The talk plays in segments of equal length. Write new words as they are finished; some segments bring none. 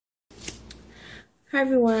Hi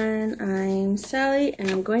everyone, I'm Sally and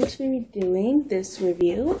I'm going to be doing this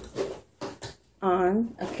review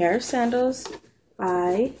on a pair of sandals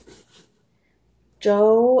by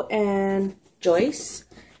Joe and Joyce,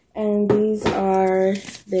 and these are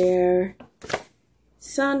their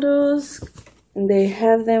sandals and they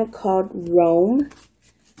have them called Rome.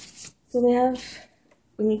 So they have,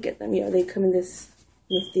 when you get them, they come in this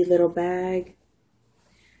nifty little bag.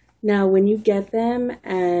 Now, when you get them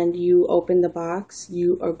and you open the box,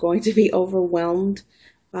 you are going to be overwhelmed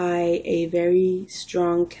by a very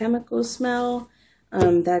strong chemical smell.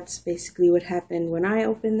 That's basically what happened when I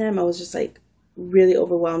opened them. I was just like really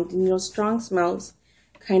overwhelmed. And, strong smells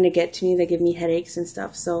kind of get to me. They give me headaches and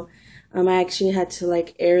stuff. So I actually had to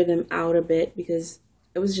like air them out a bit because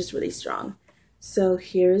it was just really strong. So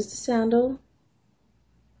here's the sandal.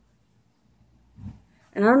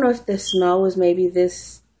 And I don't know if the smell was maybe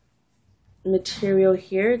this material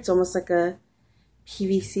here. It's almost like a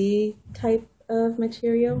PVC type of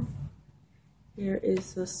material. Here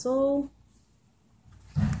is the sole.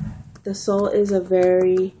 The sole is a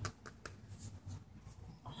very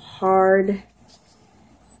hard,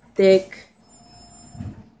 thick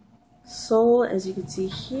sole, as you can see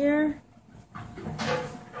here.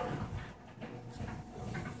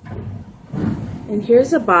 And here's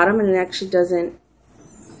the bottom, and it actually doesn't,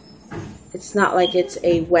 it's not like it's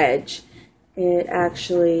a wedge. It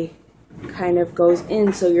actually kind of goes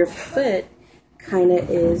in, so your foot kind of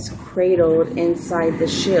is cradled inside the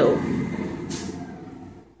shoe.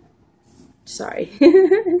 Sorry,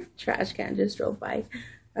 trash can just drove by.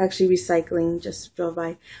 Actually, recycling just drove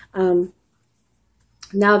by.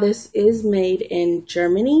 Now this is made in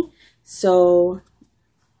Germany, so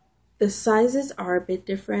the sizes are a bit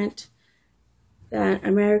different than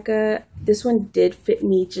America. This one did fit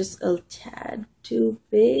me just a tad too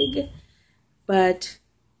big, but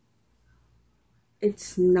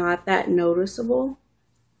it's not that noticeable.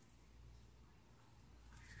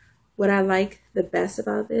 What I like the best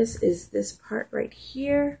about this is this part right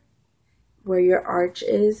here where your arch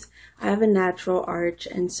is. I have a natural arch,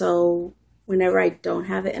 and so whenever I don't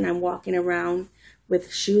have it and I'm walking around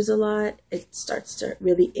with shoes a lot, it starts to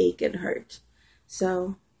really ache and hurt.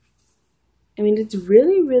 So, I mean, it's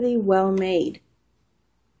really, really well made.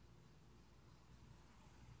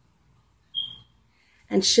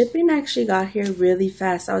 And shipping actually got here really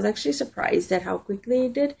fast. I was actually surprised at how quickly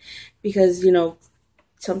it did because,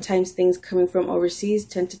 sometimes things coming from overseas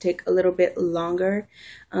tend to take a little bit longer.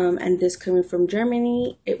 And this coming from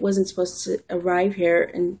Germany, it wasn't supposed to arrive here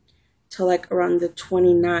until like around the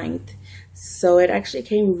 29th. So it actually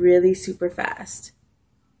came really super fast.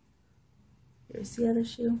 Here's the other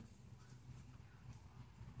shoe.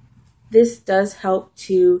 This does help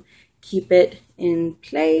to keep it in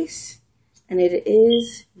place. And it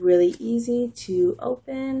is really easy to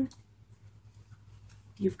open.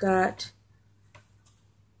 You've got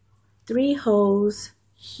 3 holes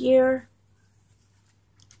here.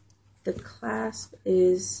 The clasp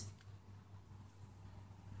is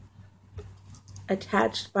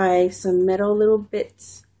attached by some metal little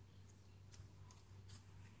bits.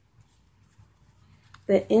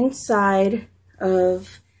 The inside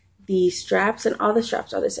of the straps, and all the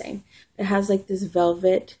straps are the same. It has like this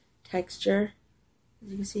velvet texture, as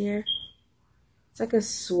you can see here. It's like a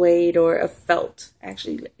suede or a felt,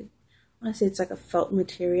 actually. I want to say it's like a felt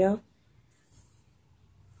material.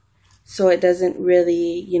 So it doesn't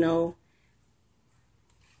really,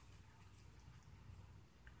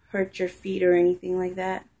 hurt your feet or anything like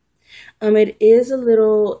that. It is a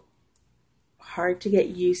little hard to get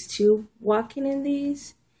used to walking in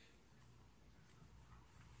these,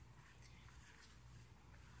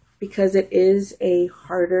 because it is a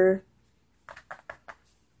harder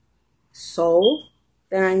sole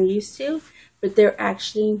than I'm used to, but they're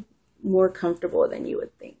actually more comfortable than you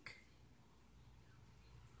would think.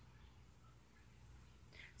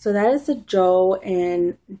 So that is the Joe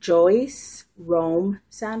and Joyce Rome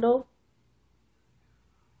sandal.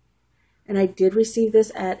 And I did receive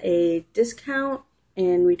this at a discount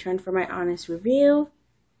in return for my honest review.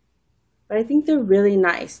 But I think they're really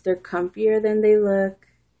nice. They're comfier than they look.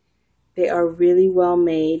 They are really well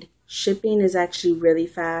made. Shipping is actually really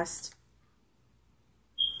fast.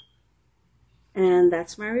 And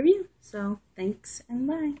that's my review. So thanks and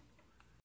bye.